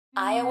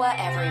Iowa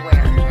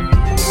Everywhere.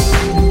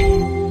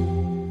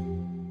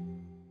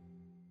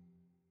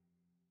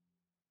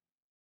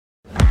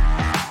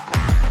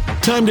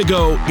 Time to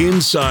go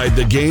inside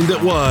the game that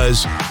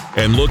was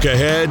and look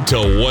ahead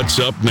to what's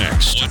up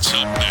next.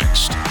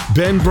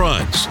 Ben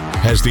Bruns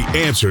has the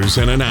answers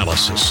and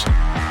analysis.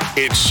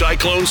 It's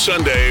Cyclone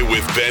Sunday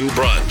with Ben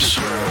Bruns,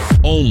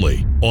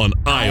 only on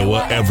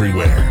Iowa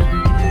Everywhere.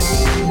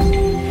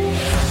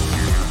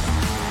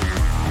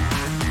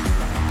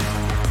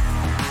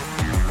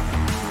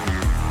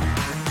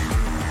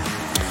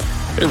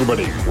 Hey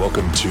everybody,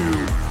 welcome to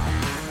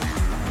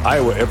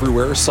Iowa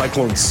Everywhere,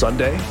 Cyclone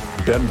Sunday.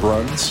 Ben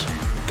Bruns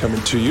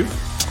coming to you.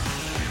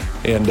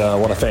 And I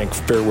want to thank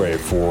Fairway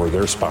for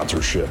their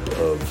sponsorship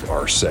of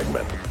our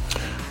segment.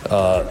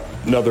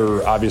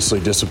 Another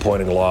obviously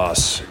disappointing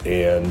loss,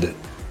 and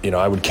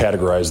I would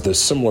categorize this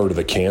similar to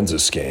the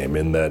Kansas game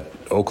in that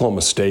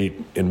Oklahoma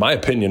State, in my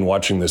opinion,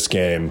 watching this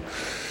game,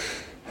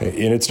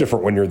 and it's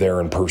different when you're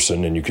there in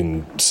person and you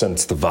can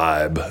sense the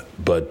vibe,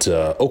 but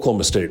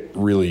Oklahoma State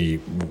really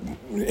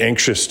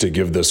anxious to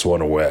give this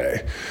one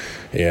away.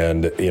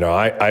 And,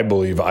 I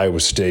believe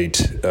Iowa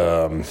State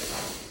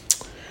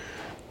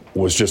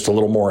was just a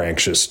little more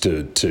anxious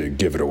to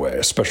give it away,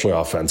 especially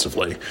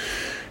offensively.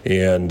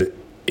 And,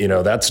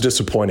 that's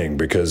disappointing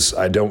because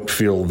I don't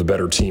feel the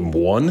better team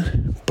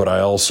won, but I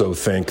also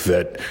think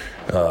that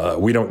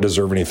we don't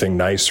deserve anything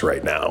nice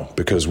right now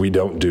because we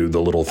don't do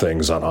the little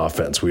things on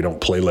offense. We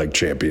don't play like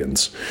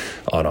champions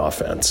on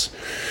offense.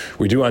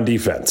 We do on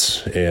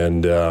defense.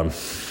 And,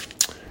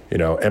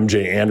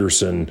 MJ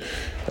Anderson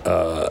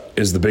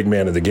is the big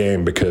man of the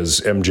game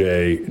because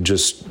MJ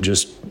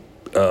just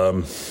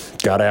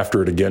got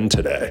after it again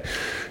today.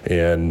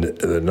 And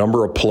the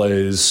number of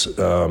plays,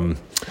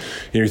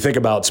 you think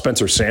about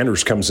Spencer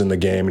Sanders comes in the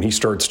game and he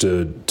starts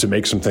to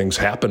make some things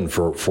happen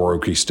for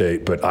Okie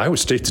State, but Iowa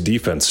State's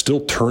defense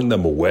still turned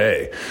them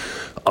away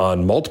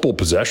on multiple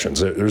possessions.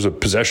 There's a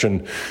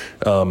possession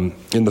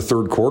in the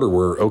third quarter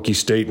where Okie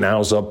State now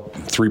is up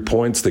 3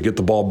 points. They get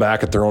the ball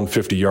back at their own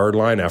 50-yard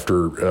line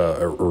after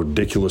a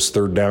ridiculous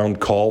third down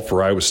call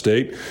for Iowa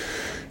State.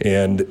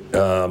 And,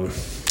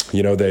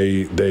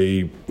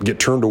 they get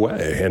turned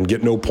away and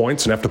get no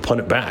points and have to punt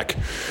it back.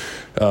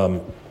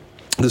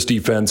 This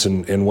defense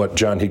and what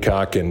John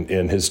Heacock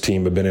and his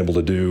team have been able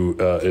to do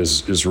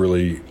is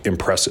really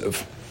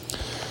impressive.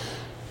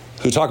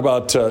 So talk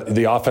about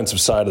the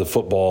offensive side of the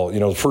football.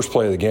 The first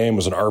play of the game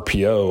was an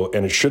RPO,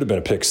 and it should have been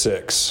a pick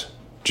six.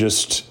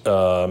 Just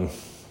there's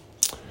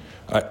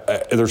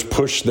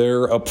push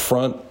there up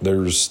front.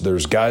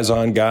 There's guys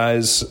on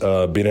guys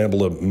being able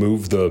to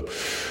move the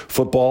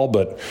football,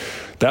 but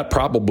that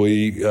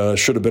probably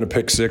should have been a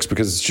pick six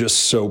because it's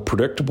just so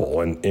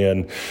predictable.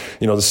 And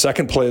the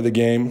second play of the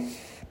game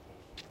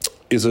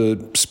is a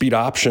speed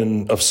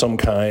option of some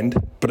kind,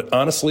 but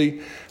honestly,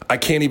 I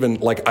can't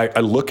even, I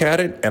look at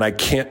it and I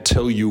can't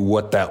tell you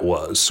what that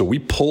was. So we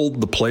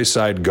pulled the play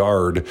side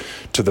guard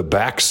to the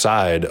back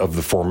side of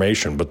the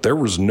formation, but there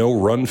was no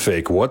run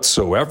fake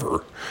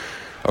whatsoever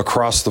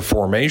across the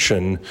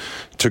formation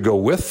to go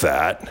with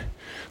that.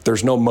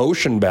 There's no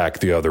motion back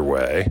the other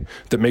way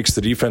that makes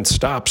the defense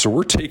stop. So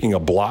we're taking a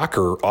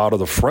blocker out of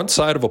the front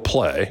side of a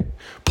play,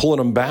 pulling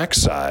them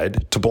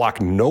backside to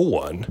block no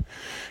one,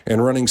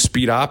 and running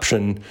speed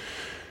option.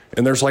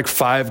 And there's like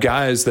five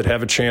guys that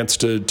have a chance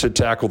to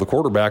tackle the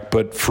quarterback,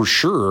 but for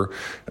sure,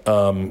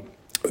 the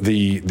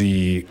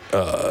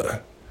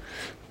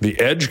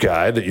edge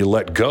guy that you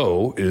let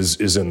go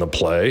is in the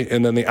play,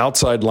 and then the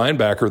outside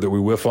linebacker that we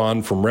whiff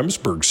on from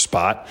Remsburg's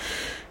spot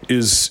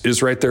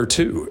is right there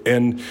too.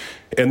 And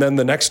then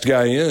the next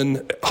guy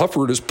in,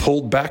 Hufford, is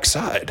pulled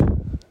backside.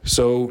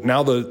 So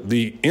now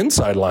the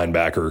inside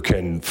linebacker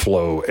can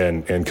flow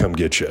and come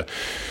get you.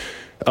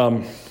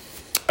 I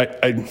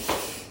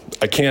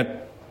can't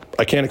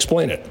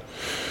explain it.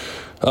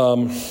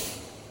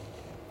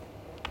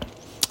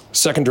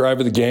 Second drive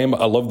of the game,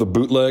 I love the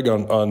bootleg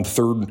on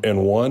 3rd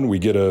and 1. We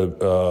get a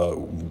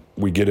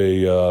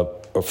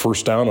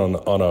first down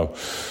on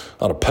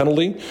a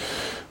penalty.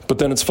 But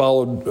then it's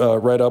followed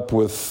right up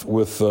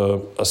with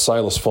a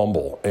Silas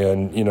fumble.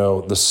 And,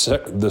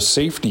 the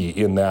safety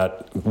in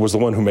that was the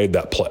one who made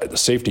that play. The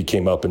safety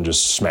came up and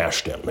just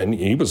smashed him. And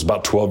he was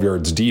about 12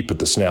 yards deep at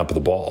the snap of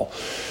the ball.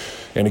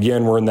 And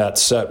again, we're in that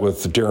set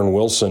with Darren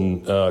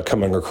Wilson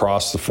coming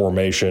across the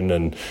formation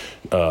and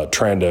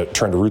trying to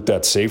root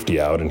that safety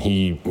out. And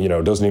he,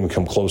 doesn't even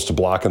come close to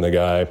blocking the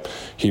guy.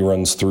 He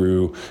runs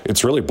through.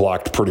 It's really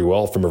blocked pretty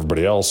well from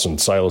everybody else. And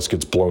Silas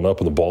gets blown up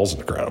and the ball's in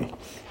the ground.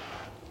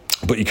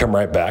 But you come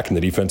right back and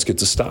the defense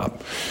gets a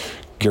stop.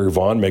 Gary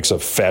Vaughn makes a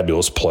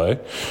fabulous play.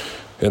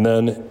 And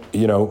then,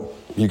 you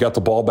got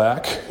the ball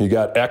back. You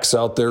got X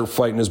out there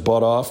fighting his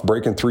butt off,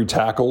 breaking 3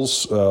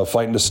 tackles,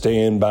 fighting to stay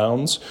in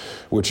bounds,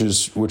 which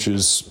is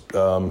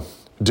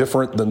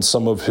different than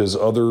some of his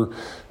other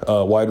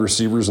wide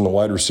receivers in the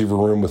wide receiver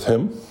room with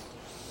him.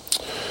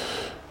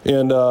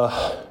 And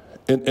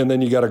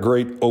then you got a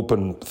great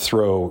open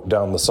throw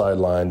down the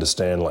sideline to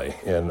Stanley.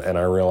 And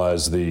I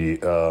realize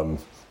the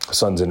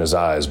sun's in his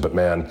eyes, but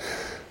man,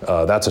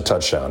 that's a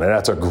touchdown, and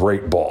that's a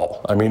great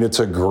ball. I mean, it's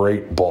a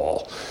great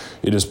ball.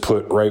 It is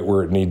put right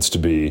where it needs to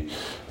be,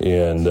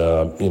 and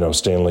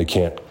Stanley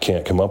can't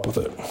come up with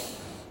it.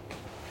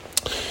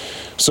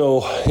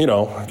 So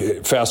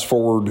fast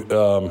forward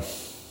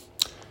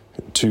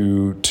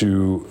to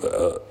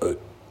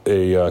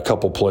a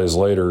couple plays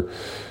later,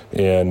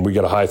 and we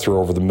got a high throw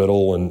over the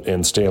middle,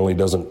 and Stanley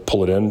doesn't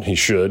pull it in. He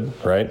should,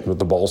 right? But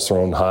the ball's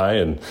thrown high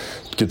and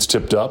gets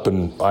tipped up,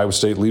 and Iowa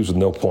State leaves with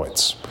no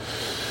points.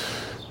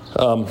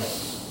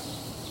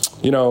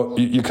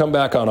 You come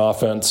back on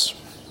offense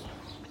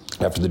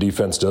after the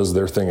defense does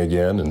their thing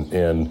again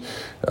and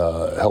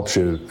helps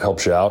you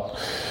out.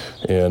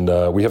 And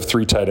we have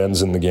 3 tight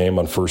ends in the game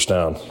on first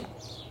down.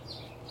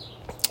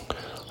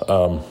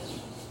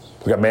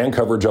 We got man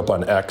coverage up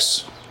on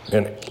X,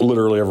 and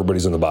literally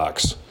everybody's in the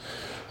box.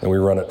 And we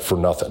run it for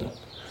nothing.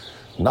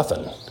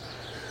 But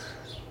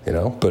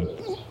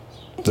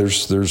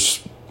there's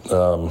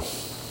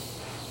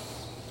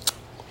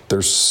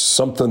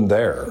something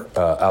there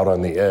out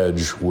on the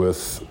edge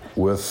with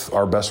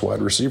our best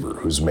wide receiver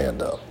who's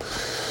manned up.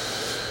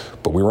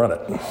 But we run it.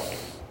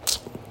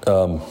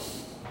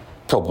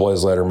 Couple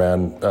plays later,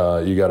 man,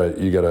 you got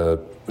a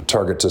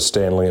target to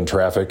Stanley in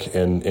traffic,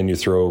 and you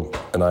throw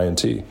an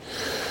INT.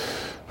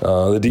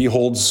 The D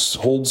holds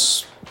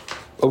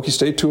Okie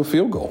State to a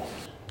field goal.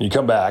 You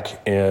come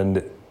back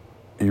and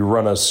you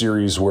run a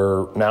series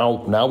where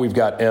now we've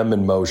got M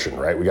in motion,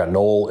 right? We got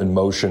Noel in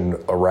motion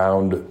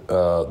around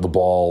the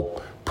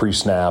ball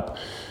pre-snap.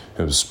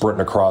 It was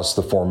sprinting across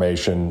the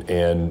formation,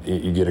 and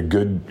you get a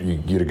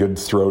good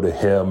throw to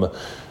him.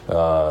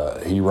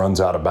 He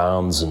runs out of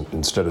bounds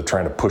instead of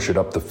trying to push it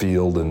up the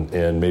field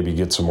and maybe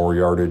get some more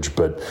yardage.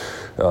 But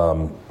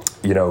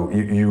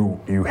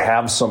you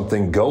have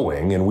something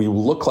going, and we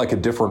look like a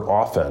different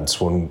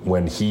offense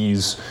when he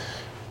has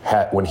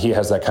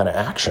that kind of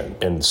action.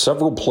 And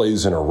several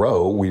plays in a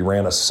row, we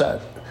ran a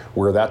set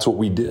where that's what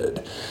we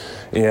did,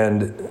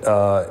 and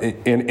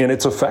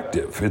it's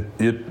effective.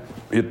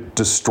 It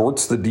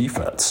distorts the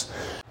defense.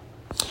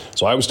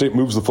 So Iowa State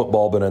moves the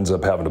football but ends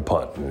up having to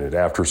punt. And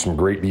after some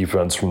great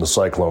defense from the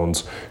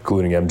Cyclones,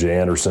 including M.J.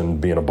 Anderson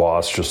being a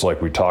boss, just like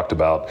we talked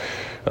about,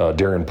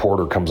 Darren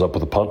Porter comes up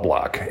with a punt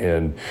block.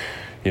 And,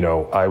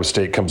 Iowa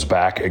State comes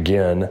back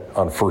again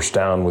on first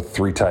down with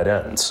 3 tight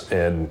ends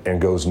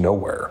and goes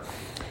nowhere.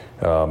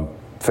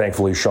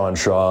 Thankfully, Sean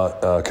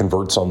Shaw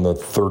converts on the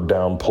third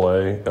down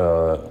play,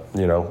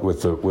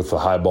 with the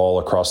high ball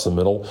across the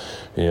middle,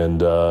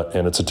 and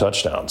it's a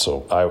touchdown.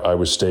 So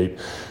Iowa State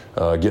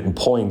getting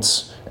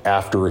points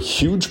after a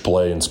huge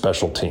play in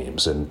special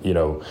teams, and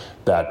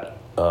that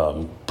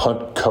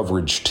punt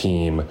coverage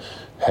team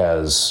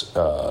has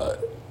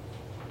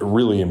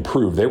really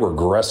improved. They were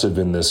aggressive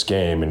in this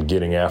game and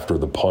getting after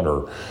the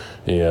punter,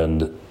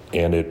 and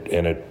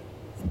it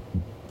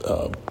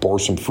bore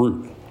some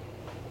fruit.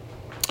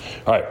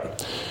 All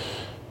right,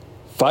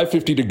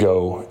 5:50 to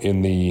go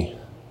in the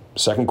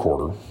second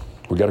quarter.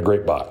 We got a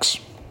great box.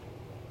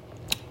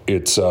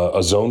 It's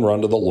a zone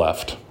run to the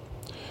left.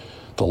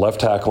 The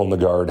left tackle and the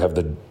guard have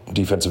the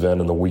defensive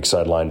end and the weak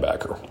side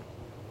linebacker.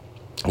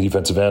 The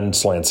defensive end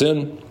slants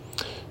in.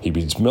 He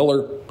beats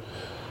Miller.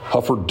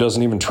 Hufford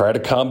doesn't even try to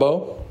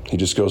combo. He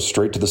just goes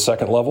straight to the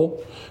second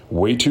level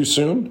way too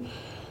soon.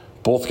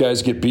 Both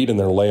guys get beat, and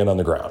they're laying on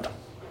the ground.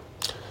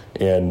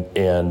 And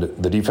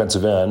the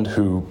defensive end,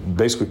 who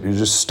basically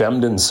just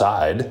stemmed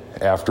inside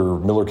after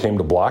Miller came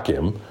to block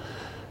him,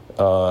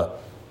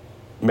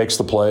 makes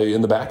the play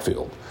in the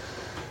backfield.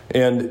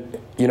 And,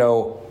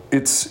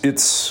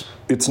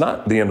 it's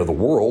not the end of the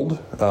world.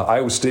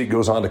 Iowa State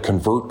goes on to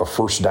convert a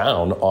first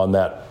down on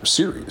that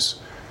series.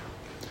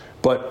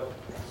 But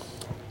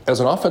as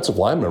an offensive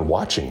lineman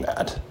watching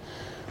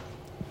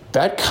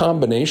that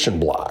combination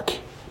block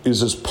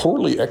is as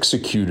poorly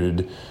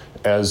executed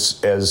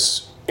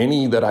as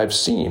any that I've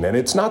seen. And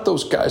it's not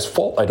those guys'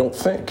 fault, I don't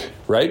think,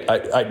 right?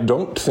 I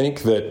don't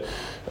think that,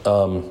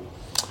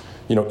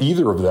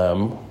 either of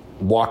them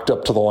walked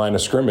up to the line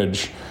of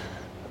scrimmage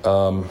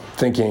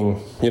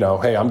thinking,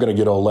 hey, I'm going to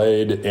get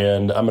Olayed,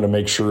 and I'm going to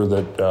make sure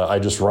that I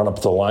just run up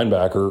to the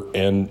linebacker,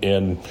 and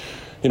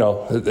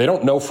they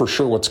don't know for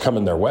sure what's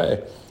coming their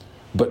way,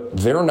 but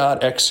they're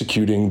not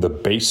executing the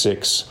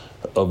basics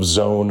of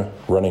zone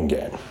running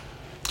game.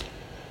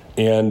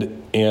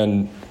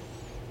 And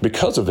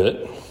because of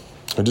it,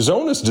 the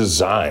zone is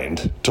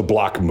designed to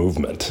block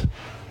movement,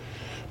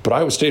 but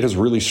Iowa State has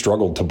really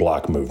struggled to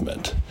block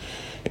movement.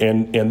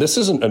 And this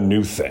isn't a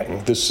new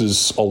thing. This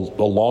is a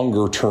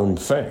longer-term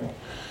thing.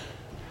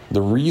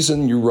 The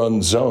reason you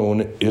run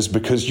zone is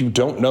because you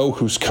don't know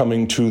who's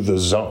coming to the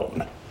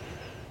zone.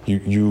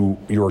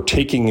 You're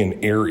taking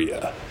an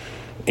area,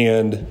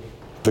 and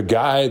the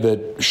guy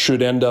that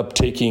should end up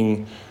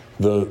taking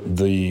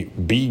the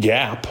B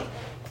gap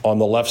on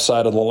the left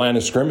side of the line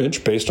of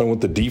scrimmage, based on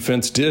what the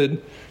defense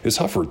did, is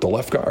Hufford, the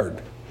left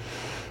guard.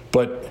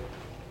 But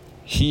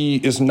he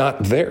is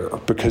not there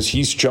because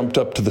he's jumped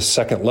up to the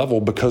second level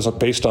because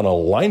based on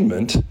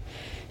alignment,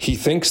 he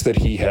thinks that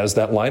he has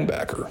that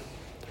linebacker.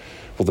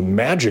 Well, the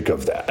magic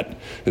of that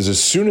is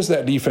as soon as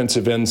that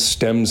defensive end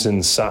stems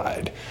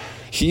inside,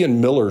 he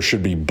and Miller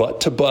should be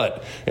butt to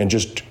butt and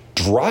just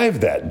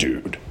drive that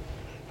dude,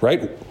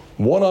 right?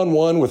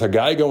 One-on-one with a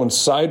guy going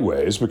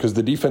sideways because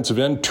the defensive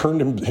end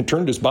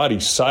turned his body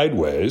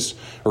sideways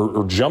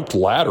or jumped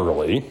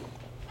laterally,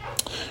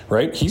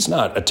 right? He's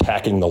not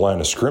attacking the line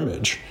of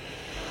scrimmage.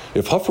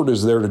 If Hufford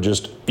is there to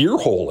just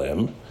earhole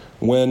him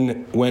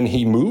when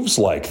he moves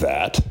like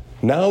that,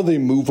 now they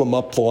move him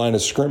up the line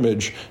of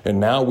scrimmage, and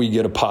now we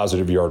get a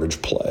positive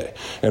yardage play.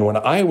 And when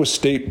Iowa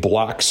State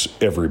blocks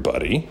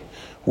everybody,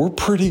 we're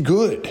pretty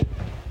good.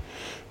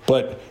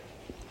 But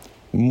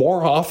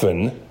more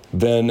often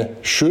than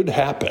should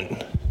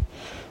happen,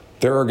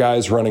 there are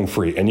guys running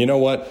free. And you know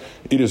what?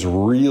 It is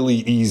really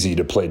easy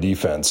to play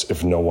defense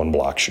if no one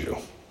blocks you.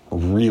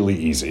 Really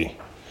easy.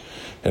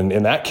 And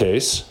in that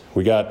case,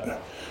 we got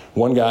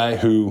one guy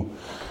who,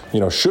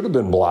 should have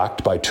been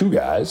blocked by two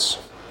guys.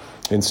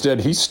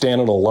 Instead, he's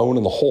standing alone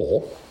in the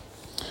hole.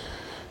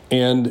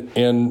 And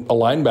a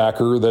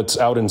linebacker that's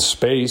out in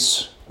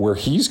space where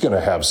he's going to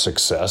have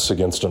success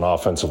against an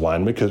offensive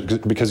lineman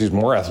because he's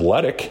more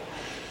athletic.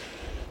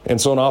 And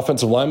so an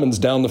offensive lineman's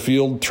down the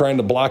field trying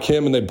to block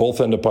him, and they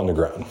both end up on the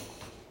ground.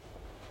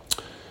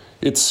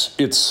 It's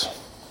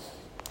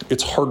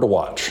hard to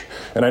watch.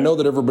 And I know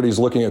that everybody's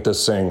looking at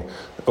this saying,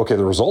 okay,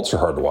 the results are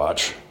hard to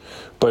watch,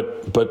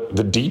 but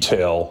the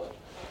detail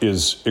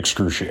is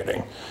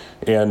excruciating.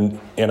 And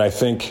I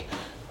think,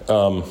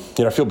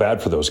 I feel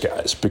bad for those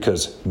guys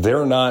because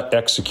they're not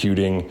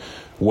executing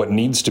what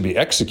needs to be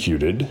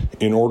executed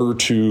in order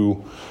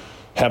to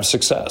have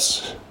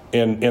success.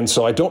 And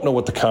so I don't know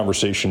what the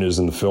conversation is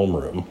in the film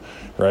room,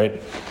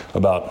 right?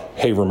 About,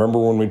 hey, remember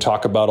when we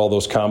talk about all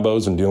those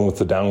combos and dealing with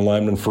the down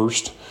lineman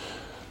first?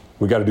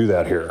 We got to do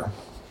that here,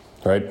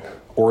 right?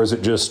 Or is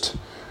it just,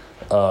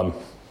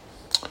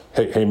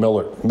 hey,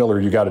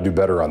 Miller, you got to do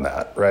better on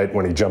that, right?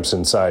 When he jumps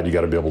inside, you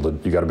got to be able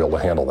to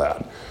handle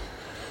that.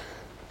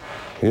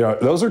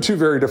 Those are two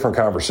very different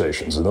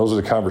conversations, and those are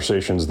the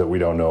conversations that we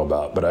don't know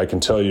about. But I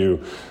can tell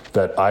you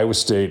that Iowa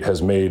State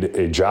has made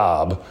a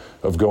job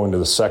of going to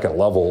the second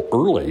level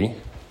early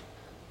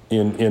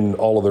in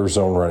all of their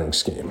zone running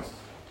scheme.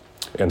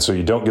 And so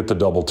you don't get the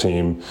double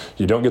team,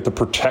 you don't get the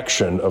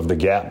protection of the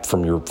gap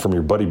from your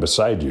buddy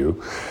beside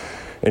you,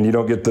 and you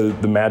don't get the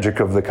magic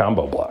of the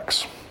combo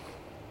blocks.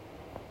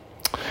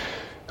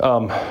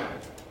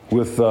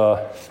 With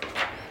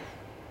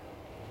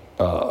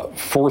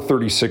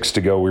 4:36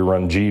 to go, we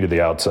run G to the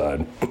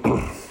outside.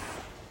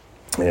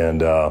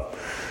 And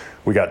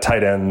we got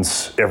tight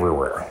ends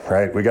everywhere,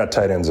 right? We got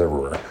tight ends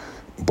everywhere.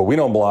 But we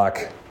don't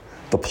block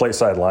the play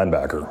side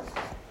linebacker.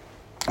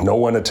 No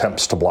one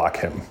attempts to block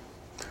him.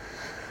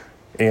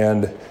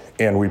 And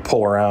we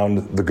pull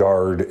around the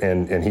guard,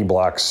 and he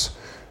blocks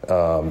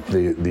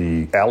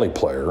the alley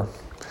player.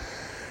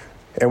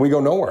 And we go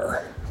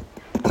nowhere.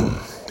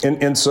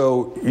 And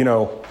so,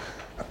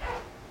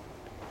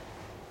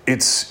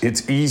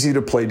 it's easy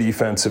to play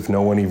defense if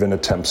no one even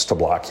attempts to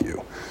block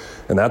you.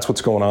 And that's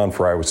what's going on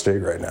for Iowa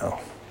State right now.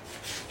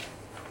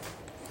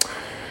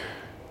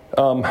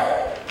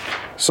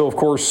 So of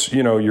course,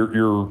 you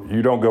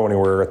don't go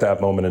anywhere at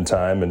that moment in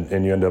time,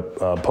 and you end up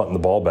punting the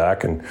ball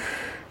back. And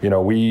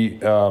we've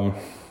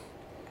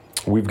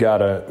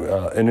got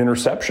an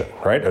interception,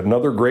 right?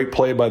 Another great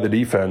play by the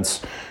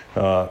defense.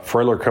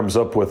 Freyler comes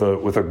up with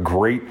a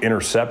great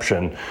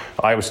interception.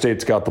 Iowa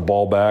State's got the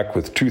ball back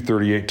with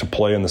 2:38 to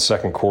play in the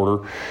second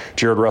quarter.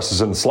 Jared Russ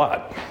is in the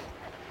slot.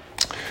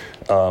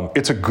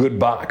 It's a good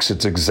box.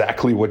 It's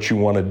exactly what you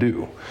want to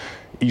do.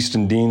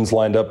 Easton Dean's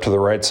lined up to the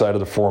right side of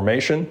the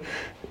formation.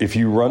 If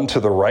you run to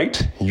the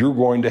right, you're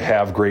going to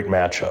have great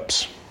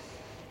matchups.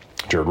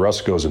 Jared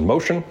Russ goes in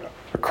motion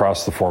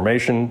across the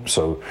formation.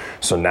 So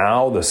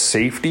now the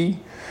safety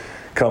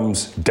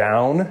comes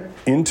down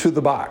into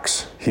the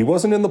box. He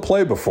wasn't in the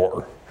play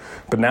before,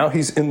 but now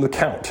he's in the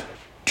count.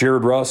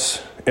 Jared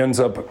Russ ends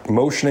up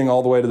motioning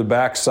all the way to the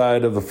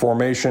backside of the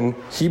formation.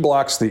 He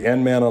blocks the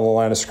end man on the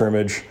line of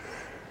scrimmage,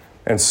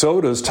 and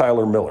so does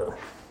Tyler Miller.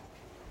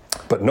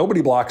 But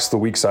nobody blocks the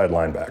weak side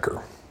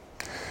linebacker.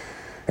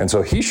 And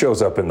so he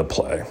shows up in the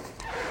play,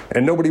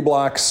 and nobody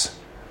blocks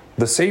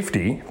the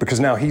safety because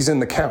now he's in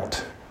the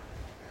count.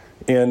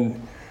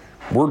 And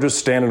we're just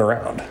standing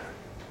around.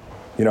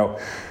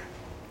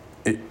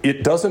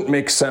 It doesn't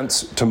make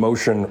sense to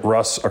motion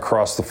Russ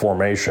across the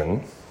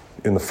formation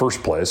in the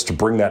first place to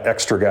bring that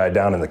extra guy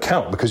down in the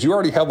count because you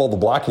already have all the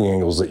blocking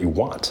angles that you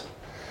want.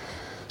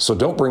 So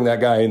don't bring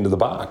that guy into the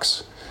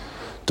box.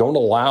 Don't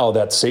allow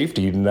that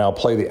safety to now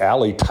play the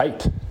alley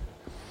tight.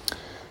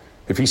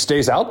 If he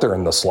stays out there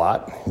in the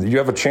slot, you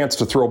have a chance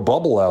to throw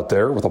Bubble out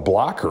there with a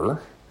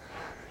blocker,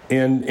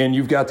 and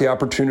you've got the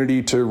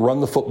opportunity to run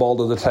the football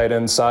to the tight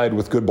end side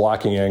with good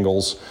blocking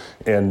angles,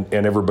 and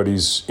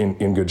everybody's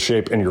in good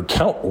shape, and your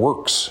count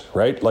works,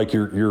 right? Like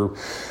your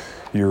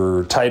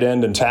tight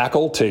end and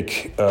tackle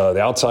take the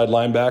outside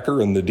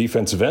linebacker and the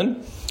defensive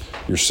end.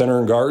 Your center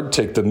and guard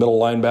take the middle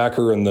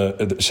linebacker and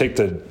take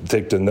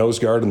the nose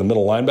guard and the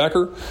middle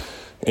linebacker.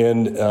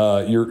 and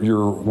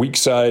your weak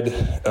side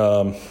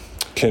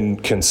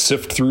can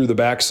sift through the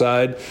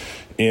backside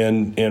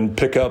and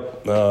pick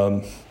up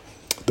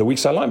the weak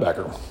side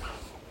linebacker.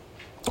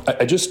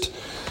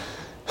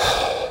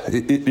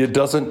 It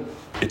doesn't.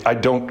 I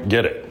don't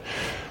get it.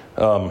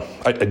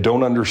 I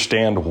don't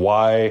understand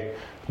why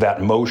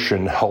that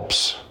motion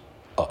helps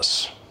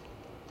us.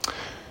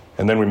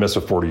 And then we miss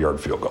a 40-yard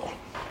field goal.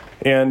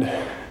 And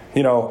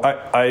I'm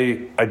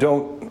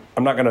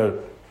not going to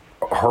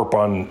harp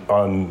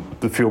on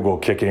the field goal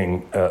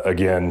kicking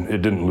again.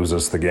 It didn't lose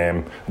us the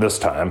game this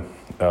time.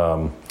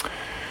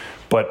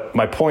 But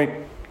my point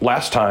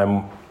last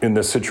time in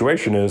this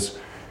situation is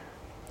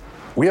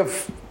we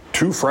have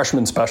 2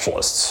 freshman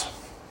specialists.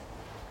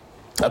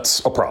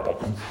 That's a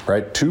problem,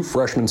 right? 2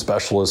 freshman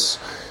specialists,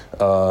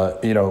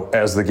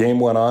 as the game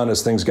went on,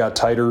 as things got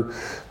tighter,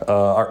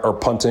 are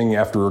punting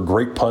after a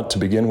great punt to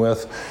begin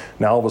with.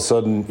 Now all of a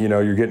sudden,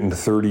 you're getting to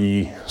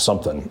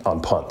 30-something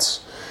on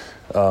punts.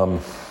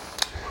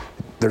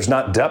 There's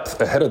not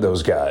depth ahead of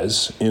those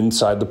guys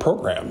inside the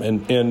program.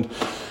 And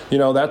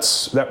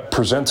that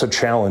presents a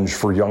challenge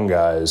for young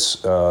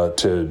guys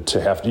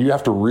you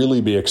have to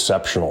really be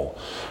exceptional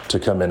to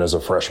come in as a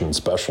freshman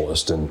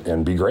specialist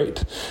and be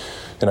great.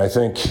 And I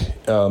think,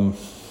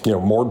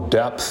 more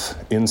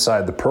depth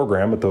inside the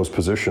program at those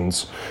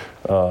positions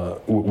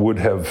would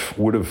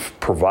have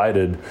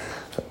provided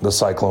the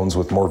Cyclones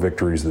with more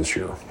victories this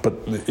year. But,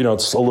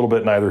 it's a little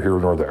bit neither here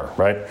nor there,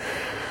 right?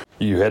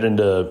 You head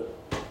into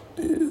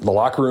the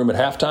locker room at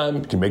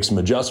halftime, you can make some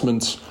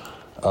adjustments,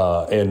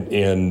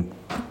 and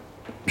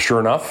sure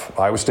enough,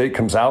 Iowa State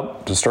comes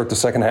out to start the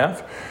second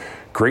half.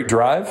 Great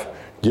drive,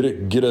 get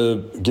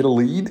a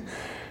lead,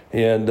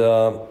 and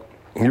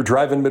you're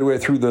driving midway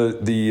through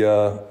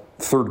the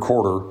third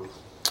quarter,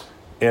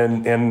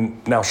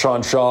 and now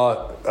Sean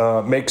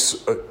Shaw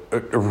makes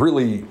a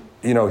really,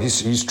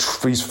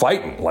 he's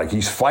fighting, like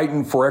he's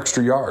fighting for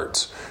extra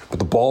yards, but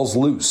the ball's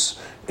loose,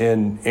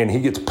 and he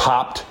gets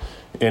popped,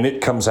 and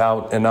it comes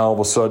out, and now all of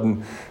a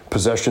sudden,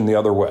 possession the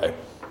other way.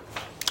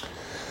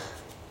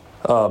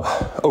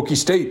 Okie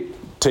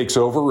State takes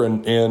over,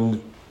 and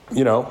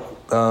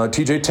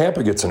TJ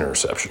Tampa gets an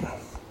interception.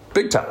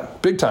 Big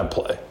time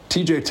play.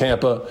 TJ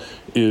Tampa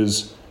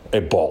is a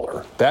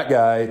baller. That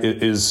guy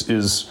is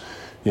he's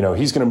going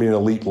to be an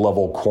elite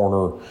level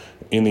corner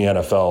in the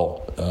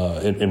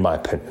NFL, in my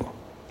opinion.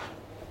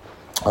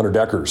 Hunter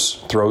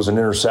Deckers throws an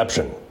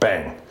interception.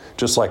 Bang.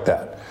 Just like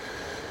that.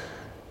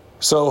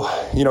 So,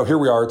 here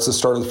we are. It's the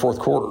start of the fourth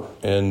quarter,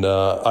 and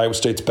Iowa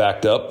State's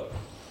backed up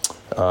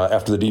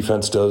after the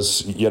defense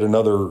does yet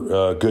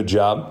another good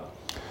job,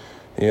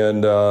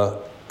 and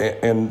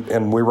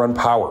we run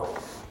power.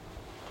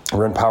 We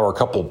ran power a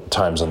couple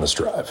times on this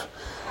drive,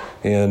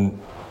 and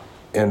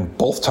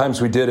both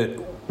times we did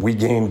it, we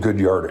gained good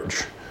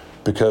yardage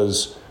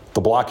because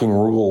the blocking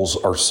rules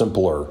are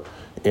simpler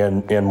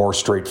and more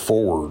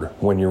straightforward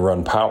when you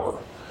run power,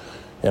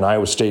 and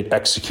Iowa State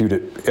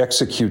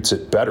executes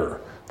it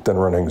better than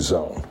running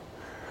zone.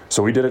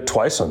 So we did it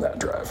twice on that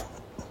drive.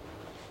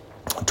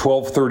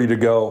 12:30 to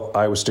go.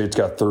 Iowa State's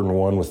got 3rd and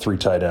 1 with 3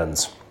 tight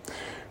ends.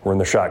 We're in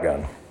the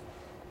shotgun.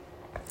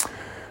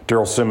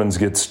 Daryl Simmons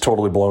gets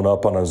totally blown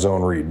up on a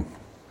zone read.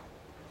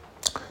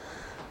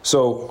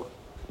 So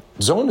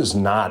zone is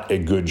not a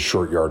good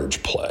short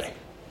yardage play.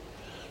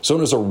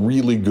 Zone is a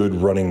really good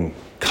running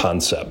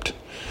concept,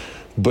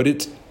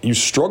 but you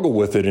struggle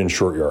with it in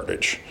short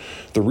yardage.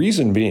 The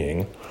reason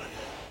being,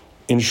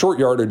 in short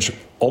yardage,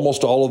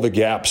 almost all of the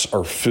gaps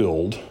are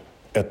filled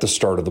at the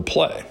start of the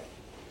play.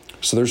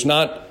 So there's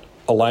not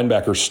a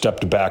linebacker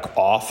stepped back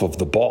off of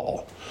the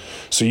ball.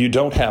 So you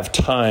don't have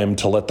time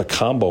to let the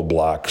combo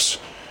blocks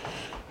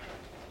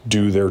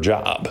do their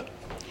job.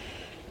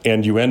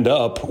 And you end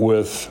up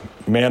with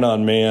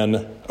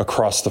man-on-man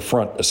across the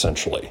front,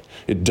 essentially.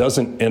 It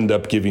doesn't end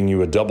up giving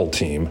you a double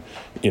team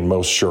in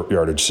most short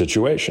yardage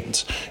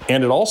situations.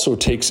 And it also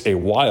takes a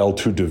while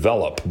to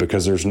develop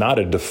because there's not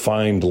a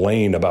defined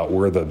lane about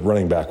where the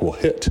running back will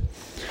hit.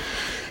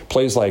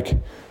 Plays like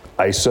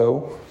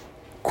ISO,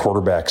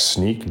 quarterback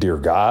sneak, dear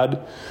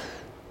God,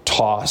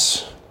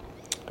 toss,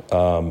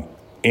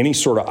 any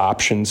sort of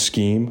option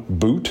scheme,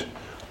 boot,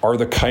 are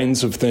the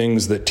kinds of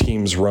things that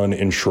teams run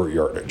in short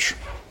yardage.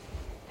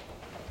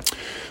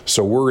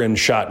 So we're in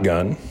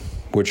shotgun,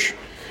 which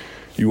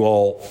you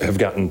all have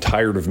gotten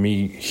tired of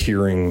me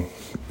hearing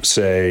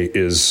say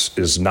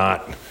is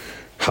not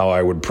how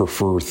I would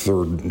prefer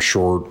 3rd and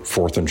short,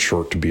 4th and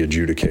short to be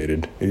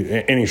adjudicated,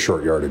 any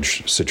short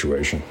yardage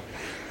situation.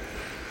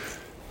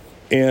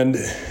 And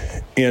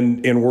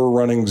we're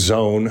running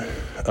zone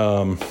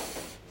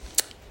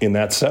in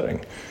that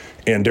setting.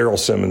 And Daryl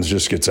Simmons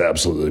just gets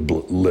absolutely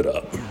lit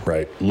up,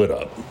 right? Lit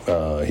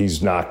up.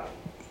 He's knocked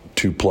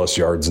 2+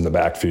 yards in the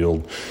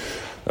backfield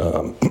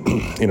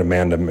in a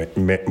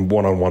man-to-man,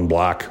 one-on-one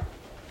block.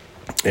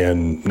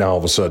 And now all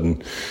of a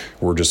sudden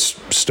we're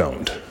just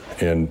stoned.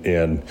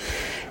 And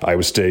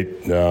Iowa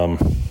State,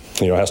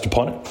 has to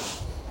punt it.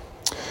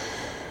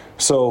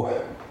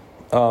 So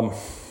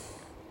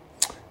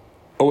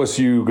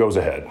OSU goes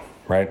ahead,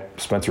 right?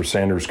 Spencer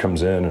Sanders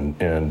comes in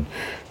and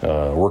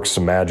works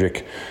some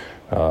magic.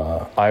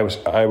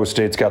 Iowa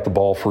State's got the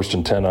ball 1st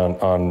and 10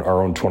 on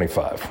our own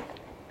 25.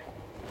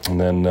 And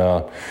then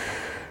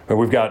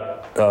we've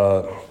got,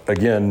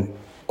 again,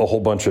 a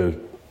whole bunch of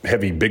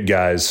heavy big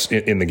guys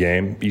in the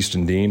game.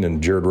 Easton Dean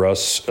and Jared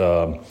Russ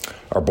are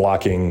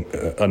blocking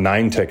a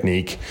 9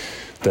 technique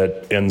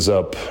that ends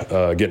up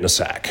getting a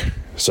sack.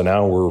 So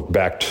now we're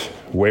backed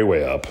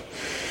way up.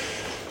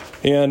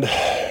 And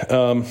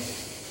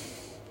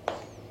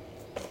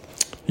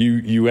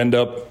you end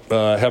up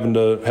having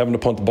to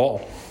punt the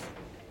ball.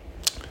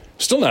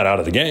 Still not out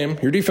of the game.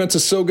 Your defense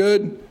is so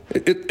good,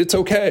 it's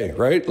okay,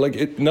 right?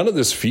 Like none of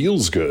this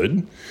feels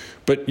good,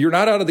 but you're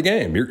not out of the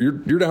game.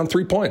 You're down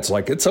 3 points.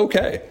 Like it's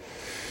okay.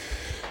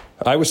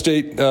 Iowa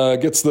State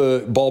gets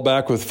the ball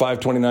back with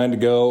 5:29 to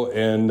go,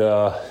 and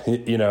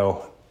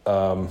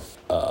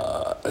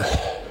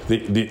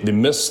the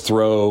missed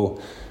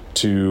throw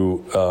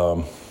to,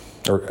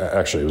 or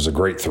actually it was a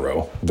great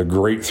throw.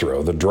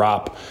 The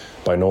drop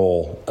by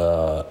Noel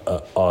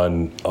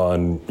on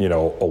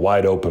a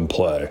wide open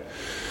play.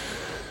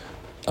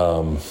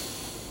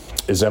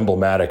 Is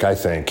emblematic, I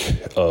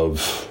think,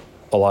 of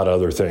a lot of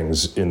other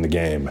things in the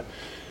game.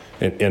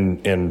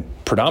 And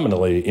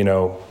predominantly,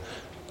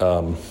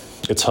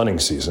 it's hunting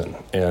season.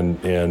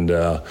 And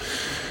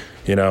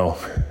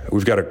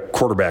we've got a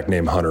quarterback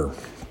named Hunter.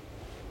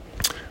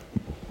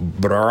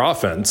 But our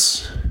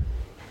offense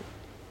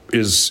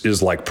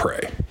is like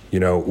prey.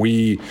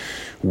 We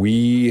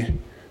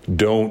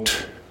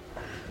don't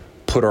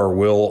put our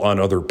will on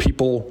other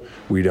people.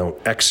 We don't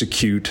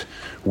execute.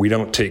 We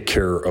don't take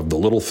care of the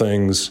little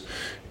things,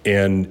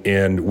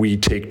 and we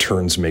take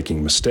turns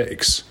making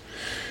mistakes,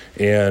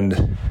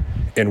 and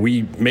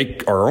we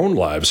make our own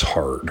lives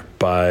hard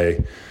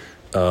by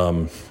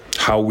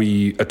how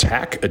we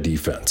attack a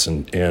defense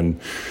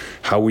and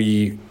how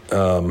we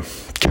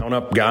count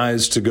up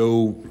guys to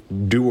go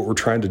do what we're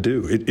trying to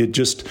do. It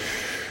just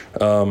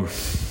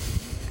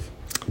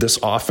this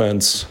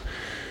offense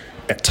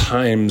at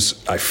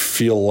times I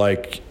feel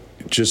like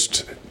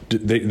just.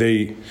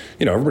 They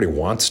everybody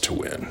wants to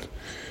win,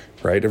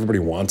 right? Everybody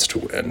wants to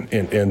win,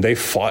 and they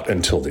fought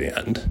until the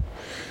end.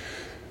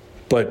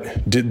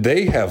 But did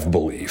they have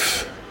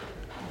belief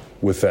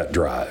with that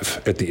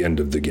drive at the end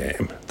of the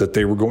game that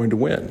they were going to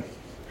win?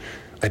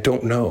 I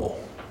don't know.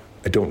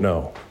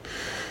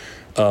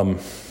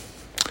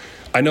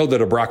 I know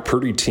that a Brock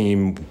Purdy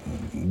team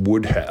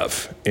would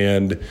have,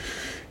 and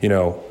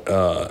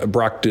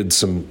Brock did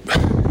some.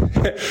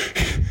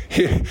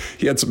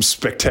 He had some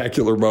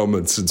spectacular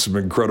moments and some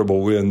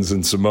incredible wins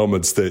and some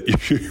moments that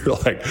you're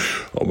like,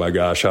 oh my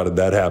gosh, how did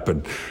that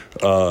happen?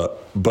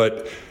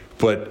 But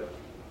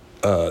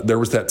there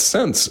was that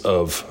sense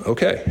of,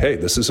 okay, hey,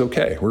 this is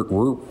okay.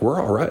 We're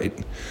all right.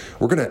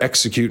 We're going to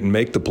execute and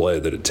make the play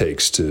that it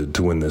takes to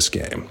win this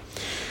game.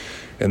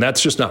 And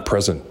that's just not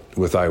present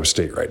with Iowa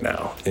State right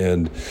now.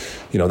 And,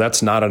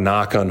 that's not a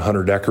knock on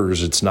Hunter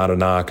Deckers. It's not a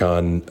knock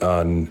on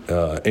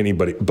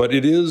anybody. But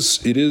it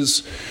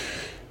is.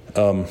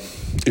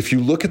 If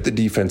you look at the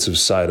defensive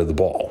side of the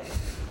ball,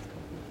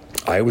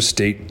 Iowa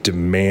State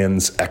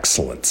demands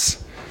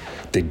excellence.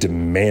 They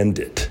demand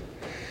it.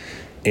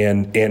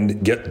 And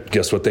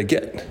guess what they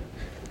get?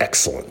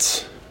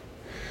 Excellence.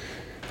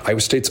 Iowa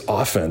State's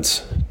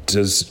offense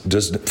does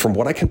from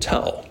what I can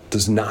tell,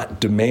 does not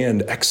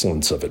demand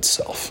excellence of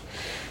itself.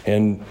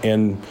 And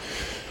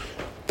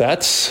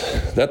that's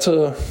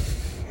a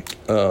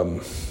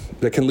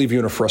that can leave you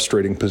in a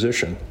frustrating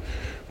position.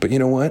 But you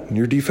know what?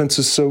 Your defense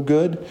is so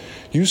good,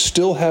 you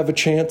still have a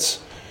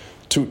chance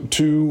to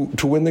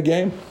win the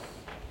game.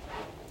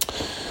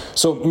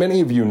 So many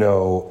of you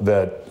know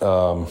that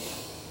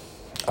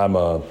I'm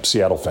a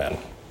Seattle fan,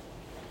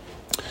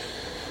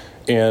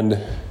 and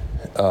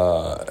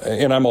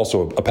I'm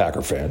also a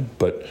Packer fan.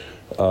 But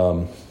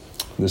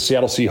the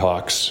Seattle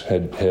Seahawks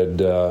had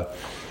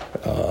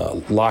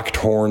locked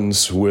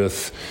horns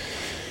with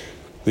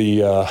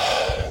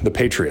the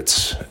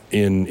Patriots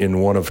in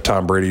one of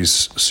Tom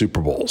Brady's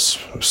Super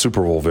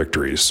Bowl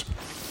victories.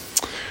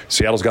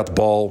 Seattle's got the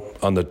ball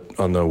on the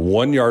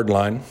 1 yard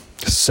line,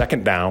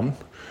 second down,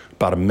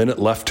 about a minute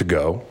left to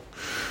go,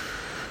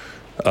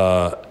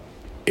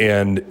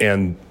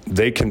 and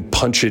they can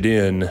punch it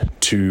in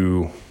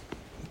to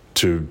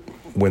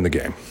win the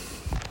game,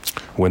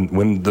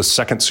 win the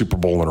second Super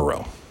Bowl in a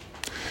row.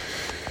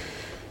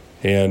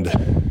 And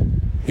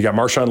you got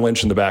Marshawn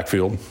Lynch in the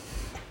backfield.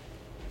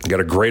 You got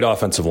a great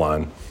offensive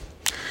line.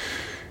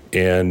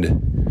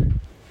 And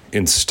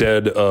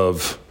instead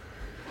of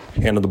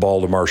handing the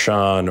ball to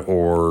Marshawn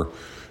or,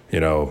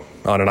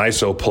 on an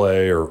ISO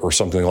play or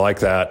something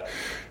like that,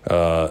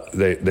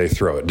 they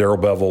throw it. Darrell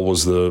Bevell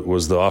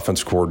was the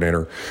offense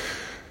coordinator.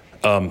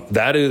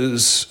 That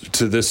is,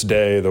 to this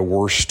day, the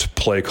worst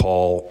play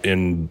call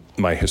in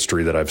my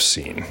history that I've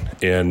seen.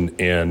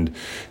 And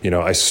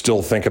I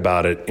still think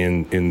about it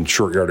in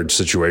short yardage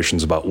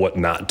situations about what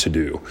not to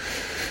do.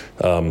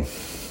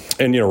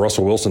 And,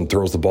 Russell Wilson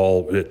throws the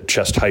ball at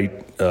chest height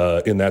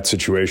in that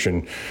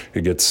situation.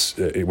 It gets,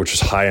 which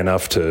is high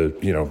enough to,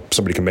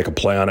 somebody can make a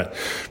play on it.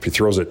 If he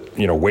throws it,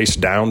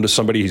 waist down to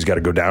somebody, he's got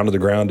to go down to the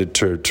ground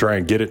to try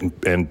and get it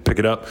and pick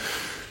it up.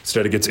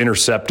 Instead, it gets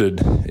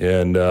intercepted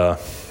and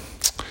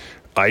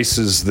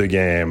ices the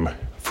game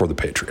for the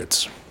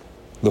Patriots.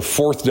 The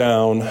fourth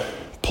down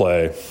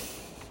play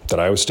that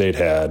Iowa State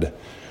had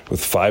with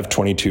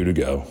 5:22 to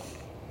go,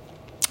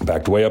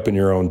 backed way up in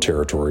your own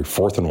territory,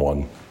 4th and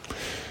 1.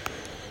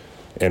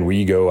 And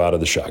we go out of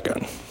the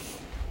shotgun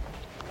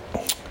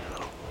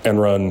and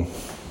run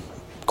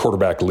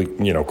quarterback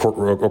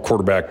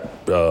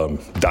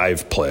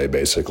dive play,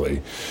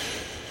 basically.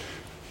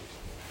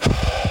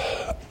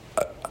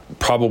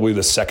 Probably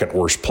the second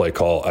worst play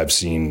call I've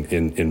seen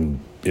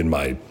in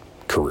my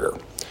career.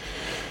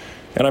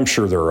 And I'm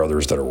sure there are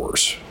others that are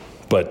worse.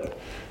 But,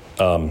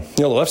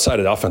 the left side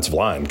of the offensive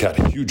line got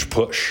a huge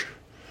push.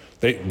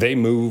 They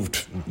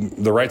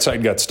moved. The right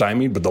side got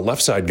stymied, but the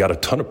left side got a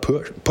ton of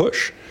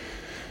push.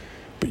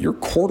 But your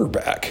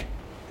quarterback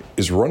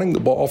is running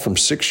the ball from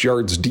 6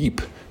 yards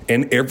deep,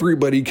 and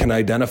everybody can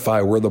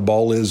identify where the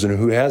ball is and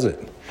who has it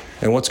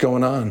and what's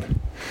going on.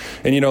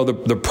 And,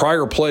 the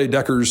prior play,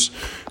 Deckers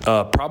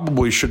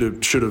probably should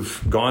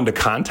have gone to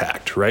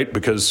contact, right?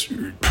 Because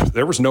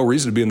there was no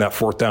reason to be in that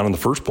 4th down in the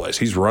first place.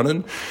 He's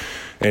running,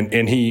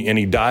 and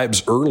he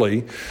dives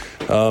early,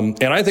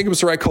 and I think it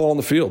was the right call on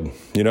the field.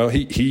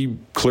 He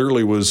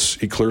clearly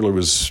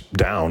was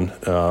down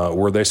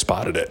where they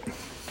spotted it.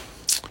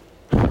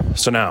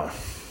 So now,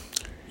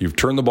 you've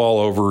turned the ball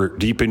over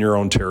deep in your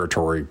own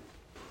territory,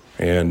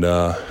 and,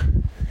 a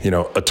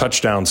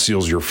touchdown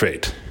seals your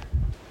fate.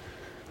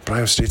 But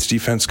Iowa State's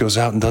defense goes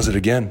out and does it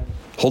again,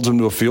 holds them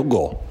to a field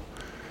goal.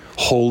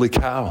 Holy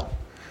cow.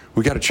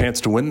 We got a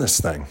chance to win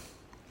this thing.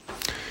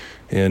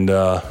 And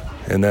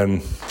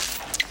then,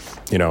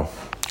 we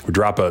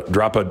drop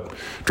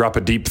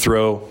a deep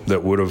throw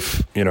that would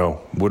have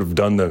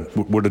done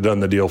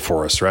the deal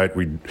for us, right?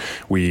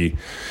 We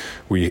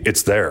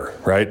it's there,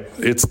 right?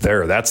 It's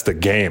there. That's the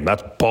game.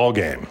 That's ball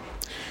game.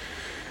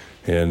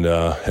 And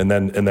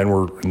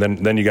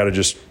then you got to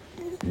just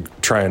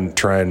try and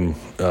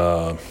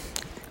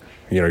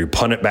you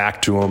punt it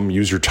back to them,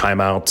 use your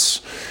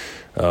timeouts,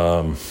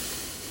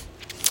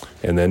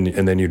 and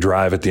then you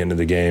drive at the end of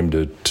the game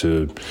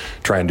to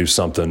try and do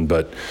something.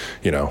 But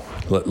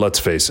let's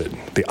face it,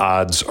 the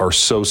odds are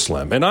so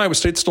slim. And Iowa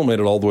State still made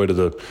it all the way to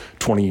the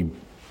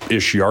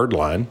 20-ish yard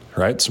line,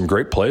 right? Some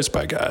great plays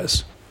by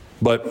guys.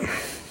 But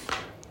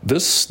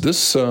this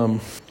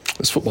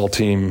football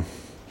team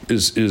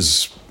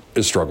is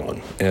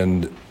struggling,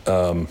 and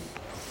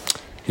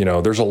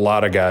there's a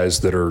lot of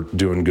guys that are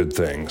doing good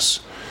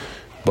things,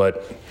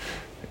 but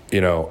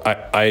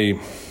I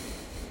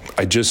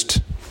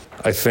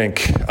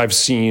think I've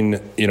seen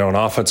an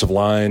offensive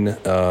line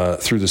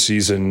through the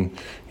season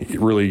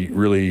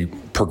really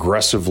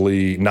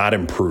progressively not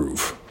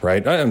improve,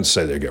 right? I didn't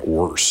say they get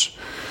worse,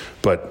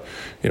 but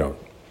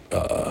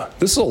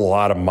this is a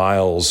lot of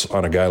miles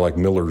on a guy like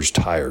Miller's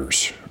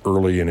tires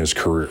early in his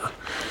career.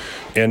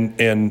 And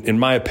in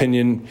my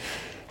opinion,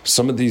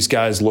 some of these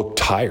guys look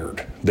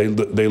tired. They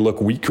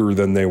look weaker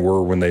than they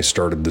were when they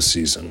started the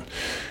season.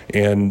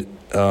 And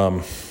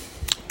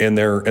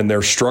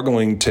they're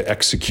struggling to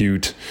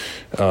execute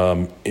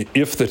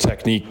if the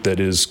technique that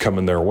is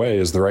coming their way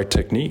is the right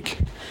technique.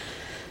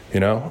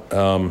 It's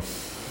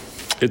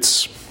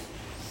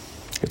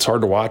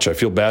hard to watch. I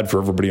feel bad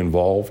for everybody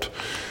involved.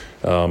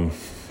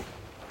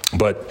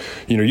 But,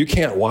 you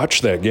can't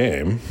watch that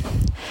game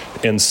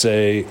and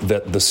say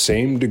that the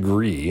same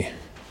degree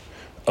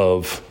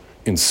of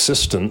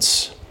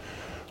insistence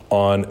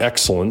on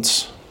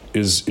excellence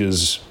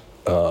is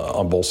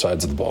on both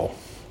sides of the ball.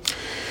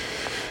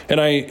 And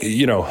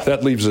that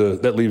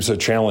leaves a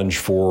challenge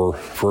for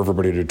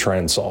everybody to try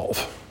and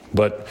solve.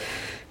 But,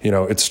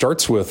 it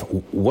starts with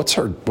what's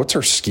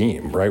our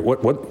scheme, right?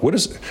 What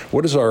is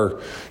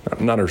our,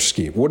 not our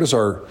scheme, what is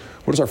our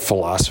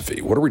philosophy?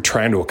 What are we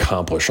trying to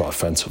accomplish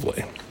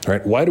offensively,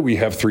 right? Why do we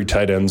have 3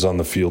 tight ends on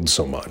the field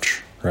so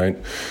much, right?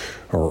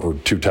 Or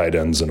 2 tight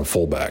ends and a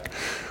fullback?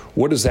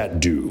 What does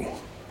that do?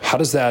 How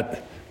does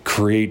that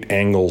create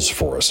angles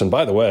for us? And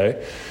by the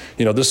way,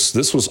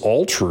 this was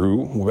all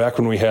true back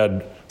when we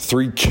had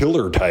 3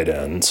 killer tight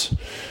ends,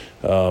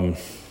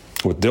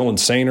 with Dylan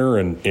Sainer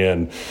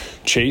and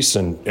Chase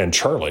and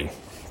Charlie.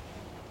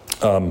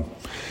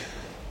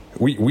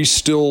 We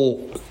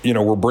still,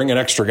 we're bringing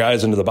extra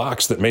guys into the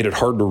box that made it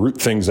hard to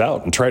root things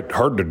out and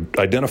hard to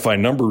identify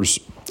numbers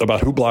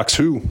about who blocks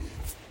who.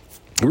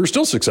 We were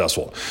still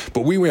successful,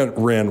 but we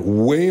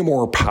ran way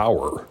more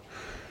power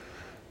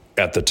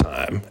at the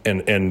time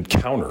and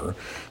counter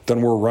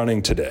than we're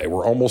running today.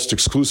 We're almost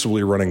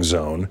exclusively running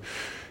zone,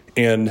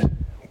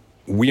 and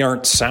we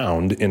aren't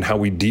sound in how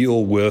we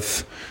deal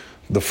with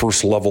the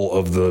first level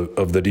of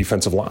the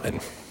defensive line.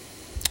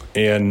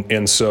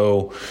 And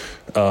so,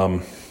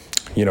 often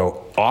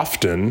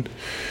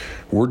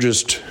we're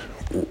just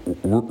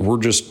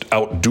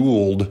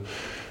outdueled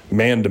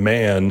man to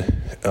man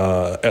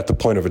at the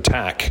point of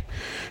attack,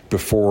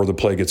 before the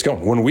play gets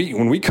going. When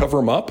we cover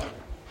them up,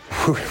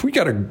 we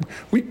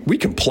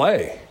can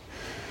play,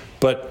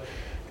 but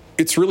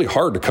it's really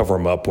hard to cover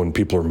them up when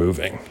people are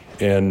moving.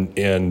 And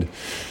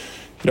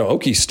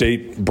Okie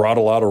State brought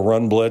a lot of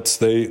run blitz.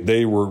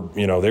 They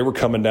were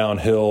coming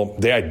downhill.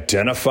 They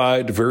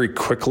identified very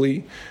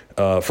quickly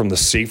from the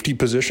safety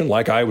position,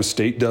 like Iowa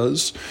State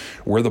does,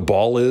 where the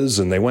ball is,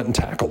 and they went and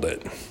tackled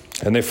it,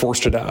 and they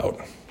forced it out.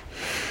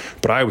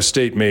 But Iowa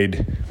State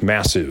made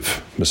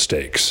massive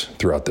mistakes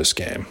throughout this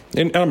game.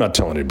 And I'm not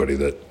telling anybody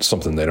that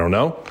something they don't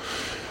know.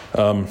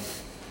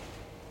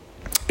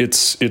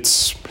 It's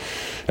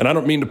and I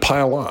don't mean to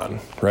pile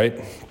on,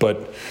 right?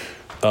 But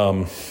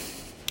when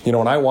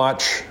I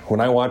watch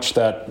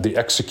the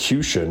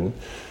execution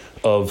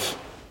of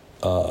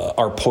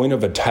our point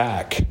of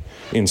attack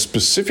in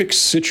specific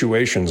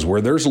situations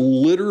where there's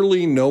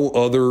literally no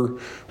other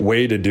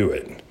way to do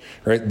it,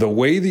 right? The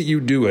way that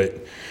you do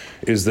it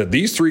is that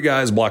these three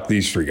guys block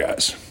these three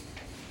guys.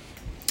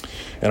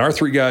 And our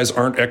three guys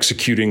aren't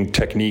executing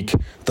technique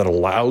that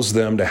allows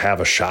them to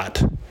have a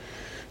shot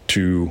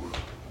to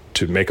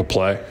make a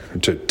play,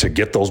 to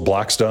get those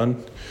blocks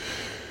done.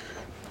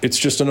 It's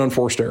just an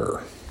unforced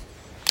error.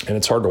 And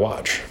it's hard to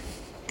watch.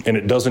 And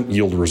it doesn't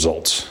yield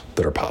results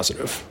that are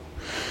positive.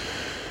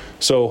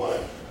 So,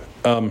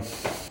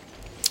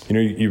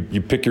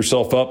 you pick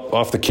yourself up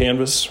off the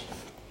canvas,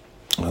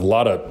 a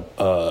lot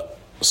of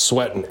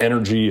sweat and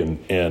energy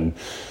and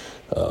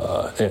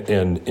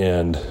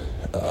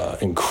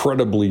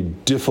incredibly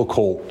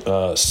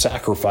difficult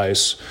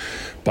sacrifice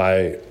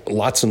by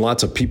lots and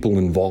lots of people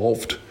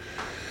involved.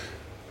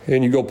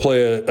 And you go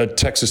play a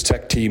Texas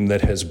Tech team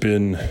that has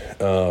been,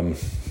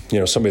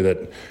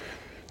 somebody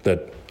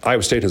that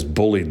Iowa State has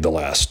bullied the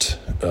last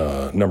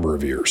number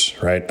of years,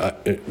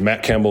 right?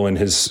 Matt Campbell and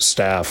his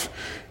staff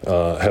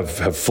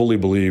have fully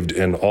believed,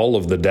 and all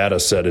of the data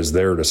set is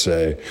there to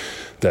say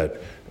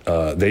that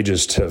they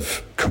just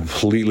have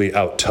completely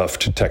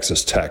out-toughed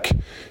Texas Tech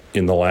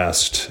in the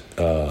last,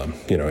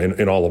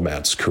 in all of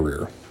Matt's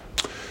career.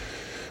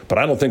 But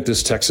I don't think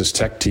this Texas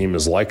Tech team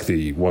is like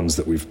the ones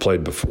that we've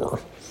played before.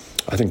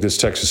 I think this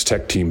Texas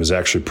Tech team is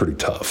actually pretty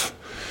tough.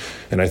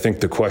 And I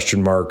think the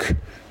question mark,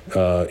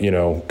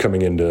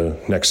 coming into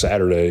next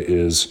Saturday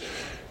is,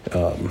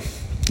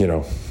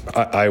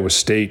 Iowa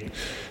State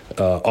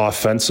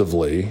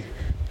offensively,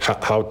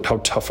 how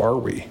tough are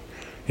we?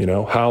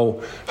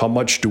 How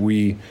much do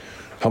we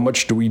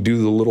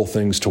do the little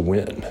things to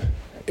win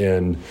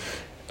and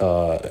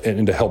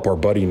to help our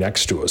buddy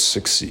next to us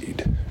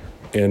succeed?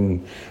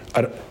 And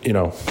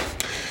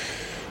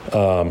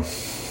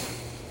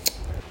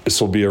this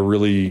will be a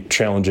really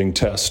challenging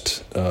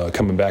test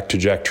coming back to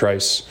Jack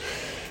Trice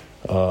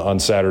on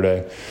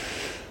Saturday,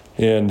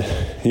 and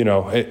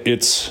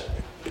it's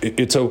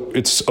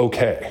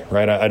okay,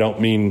 right? I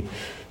don't mean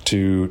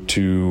to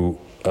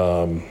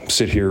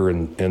sit here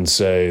and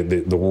say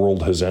the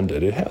world has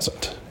ended. It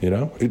hasn't,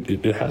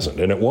 it hasn't,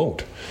 and it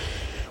won't.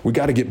 We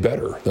got to get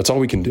better. That's all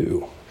we can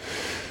do.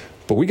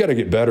 But we got to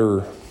get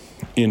better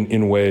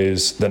in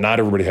ways that not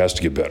everybody has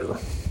to get better.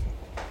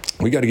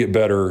 We got to get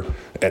better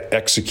at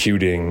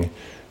executing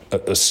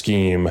a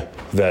scheme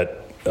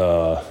that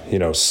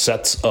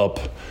sets up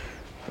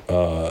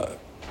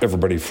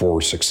everybody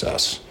for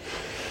success.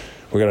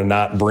 We got to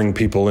not bring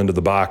people into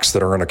the box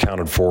that are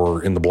unaccounted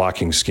for in the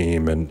blocking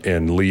scheme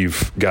and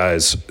leave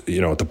guys,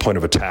 at the point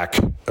of attack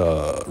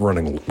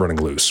running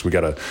loose. We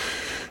got to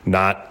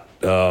not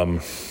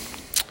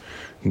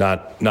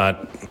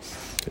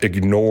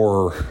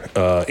ignore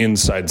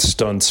inside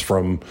stunts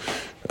from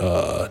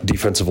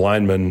defensive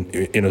linemen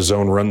in a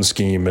zone run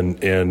scheme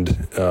and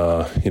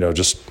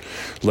just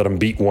let them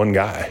beat one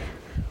guy.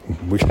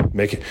 We're gonna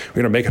make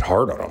it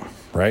hard on them,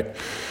 right?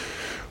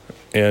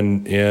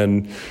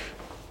 And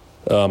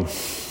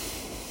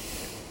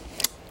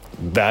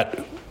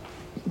that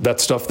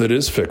stuff that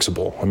is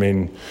fixable. I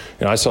mean,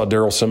 I saw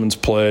Darrell Simmons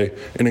play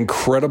an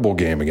incredible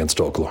game against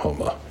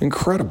Oklahoma.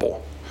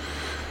 Incredible.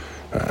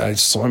 I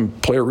saw him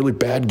play a really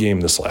bad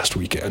game this last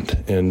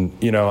weekend, and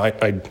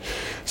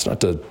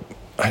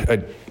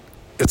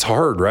it's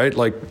hard, right?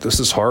 Like,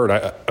 this is hard.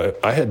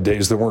 I had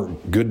days that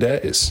weren't good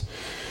days.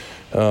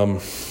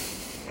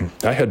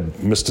 I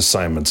had missed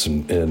assignments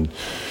and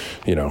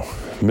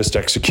missed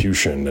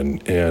execution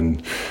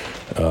and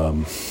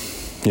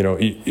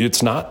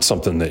it's not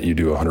something that you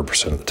do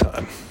 100% of the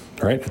time,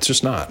 right? It's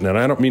just not. And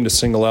I don't mean to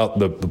single out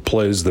the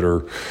plays that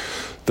are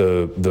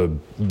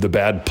the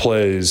bad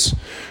plays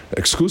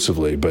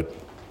exclusively, but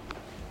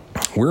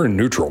we're in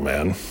neutral,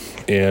 man,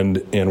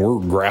 and we're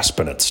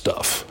grasping at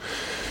stuff.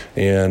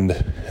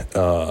 And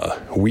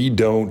we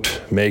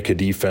don't make a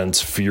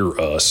defense fear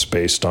us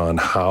based on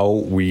how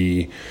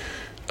we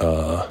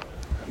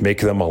make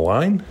them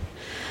align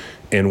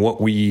and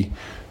what we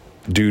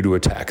do to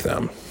attack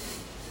them.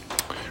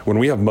 When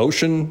we have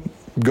motion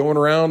going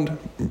around,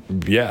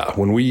 yeah.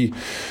 When we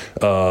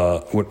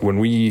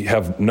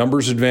have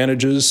numbers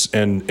advantages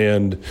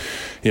and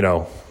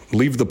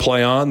leave the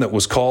play on that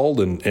was called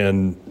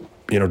and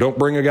don't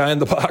bring a guy in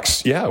the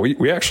box. Yeah,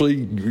 we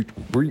actually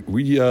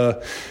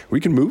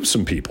we can move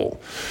some people,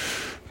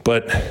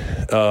 but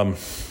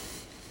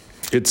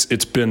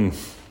it's been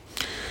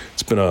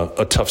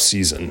a tough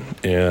season,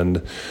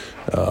 and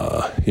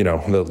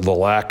the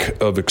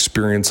lack of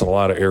experience in a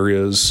lot of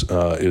areas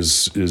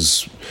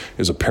is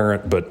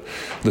apparent. But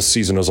this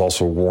season has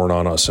also worn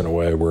on us in a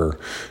way where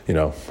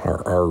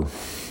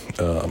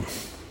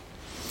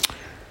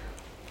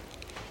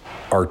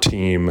our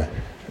team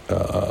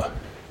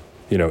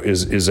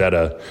is at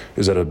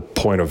a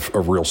point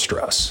of real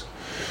stress.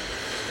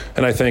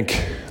 And I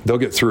think they'll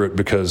get through it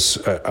because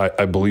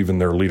I believe in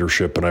their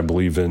leadership, and I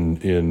believe in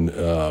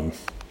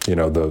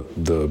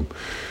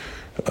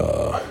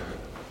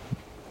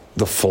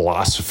the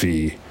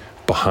philosophy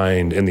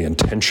behind and the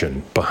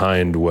intention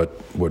behind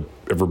what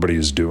everybody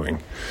is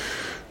doing.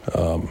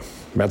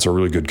 Matt's a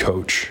really good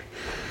coach,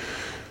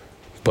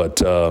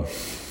 but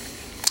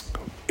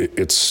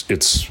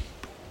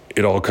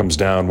it all comes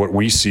down. What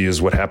we see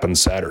is what happened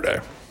Saturday.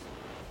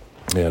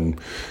 And,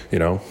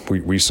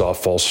 we saw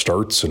false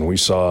starts, and we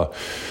saw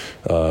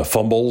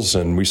fumbles,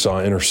 and we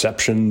saw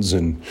interceptions,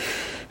 and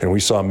we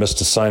saw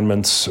missed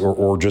assignments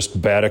or just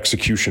bad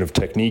execution of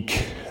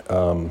technique.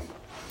 And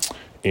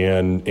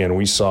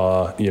we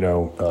saw,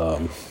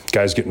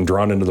 guys getting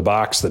drawn into the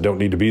box that don't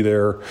need to be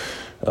there.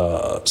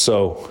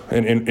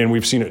 And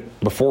we've seen it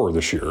before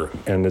this year,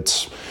 and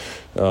it's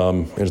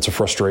a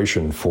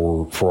frustration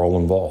for all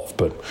involved.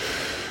 But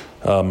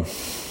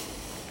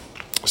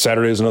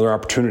Saturday is another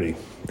opportunity.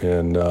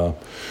 And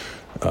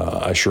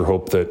I sure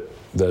hope that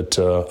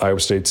Iowa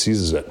State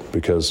seizes it,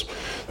 because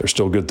there's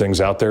still good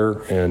things out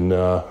there, and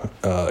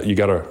you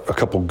got a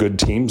couple good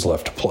teams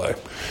left to play,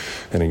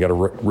 and you got a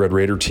Red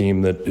Raider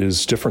team that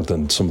is different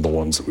than some of the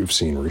ones that we've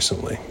seen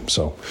recently.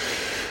 So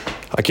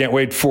I can't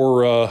wait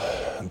for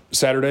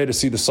Saturday to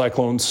see the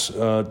Cyclones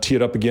tee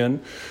it up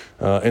again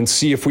and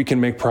see if we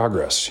can make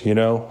progress.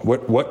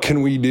 What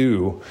can we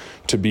do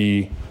to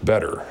be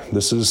better?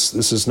 This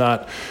is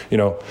not,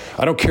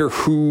 I don't care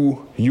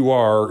who you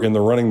are in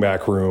the running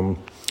back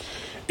room.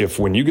 If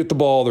when you get the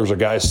ball, there's a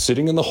guy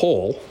sitting in the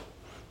hole,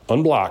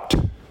 unblocked,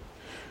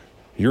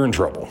 you're in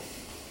trouble.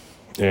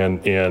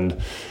 And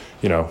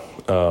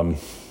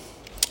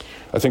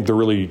I think the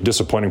really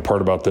disappointing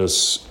part about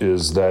this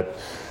is that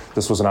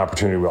this was an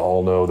opportunity we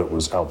all know that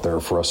was out there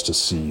for us to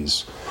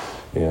seize.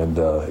 And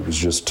it was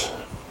just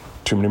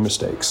too many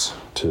mistakes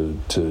to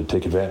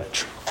take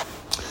advantage.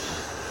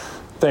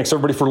 Thanks,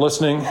 everybody, for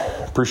listening.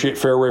 Appreciate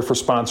Fairway for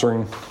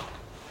sponsoring.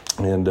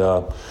 And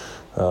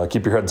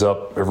keep your heads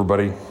up,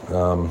 everybody.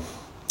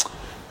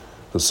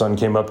 The sun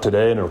came up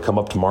today, and it'll come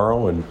up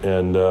tomorrow,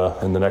 and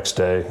the next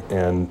day.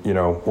 And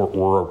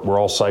we're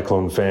all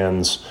Cyclone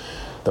fans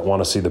that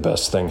want to see the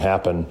best thing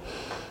happen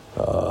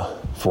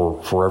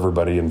for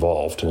everybody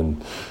involved.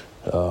 And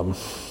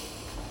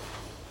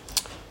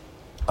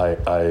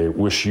I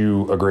wish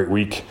you a great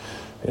week,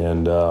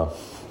 and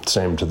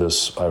same to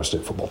this Iowa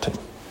State football team.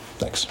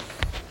 Thanks.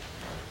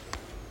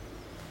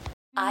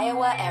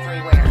 Iowa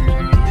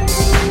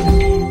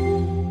Everywhere.